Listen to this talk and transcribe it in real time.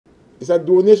It's a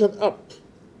donation app.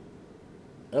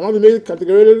 I want to make it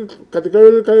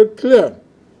categorically clear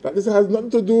that this has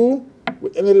nothing to do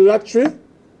with any lottery.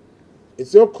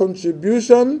 It's your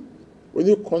contribution. When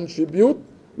you contribute,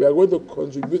 we are going to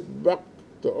contribute back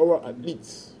to our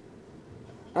athletes.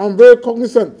 I'm very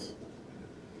cognizant,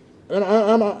 and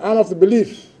I'm of the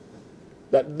belief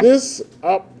that this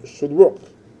app should work.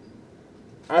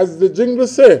 As the jingle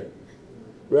say,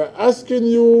 we're asking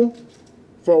you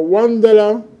for $1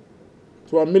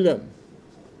 to $1 million.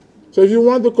 So if you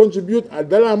want to contribute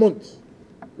 $1 a month,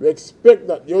 we expect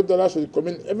that your dollar should come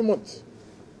in every month.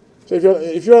 So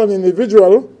if you're an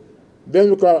individual, then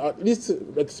we can at least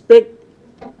expect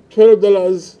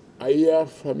 $12 a year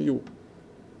from you.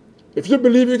 If you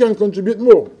believe you can contribute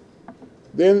more,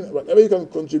 then whatever you can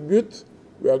contribute,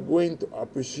 we are going to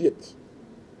appreciate.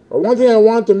 But one thing I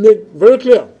want to make very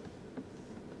clear,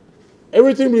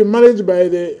 everything will be managed by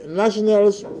the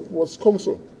National Sports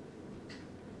Council.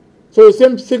 So the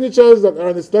same signatures that are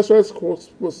on the National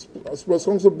Sports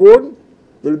Council board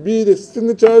will be the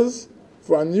signatures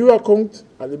for a new account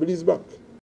at the Belize Bank.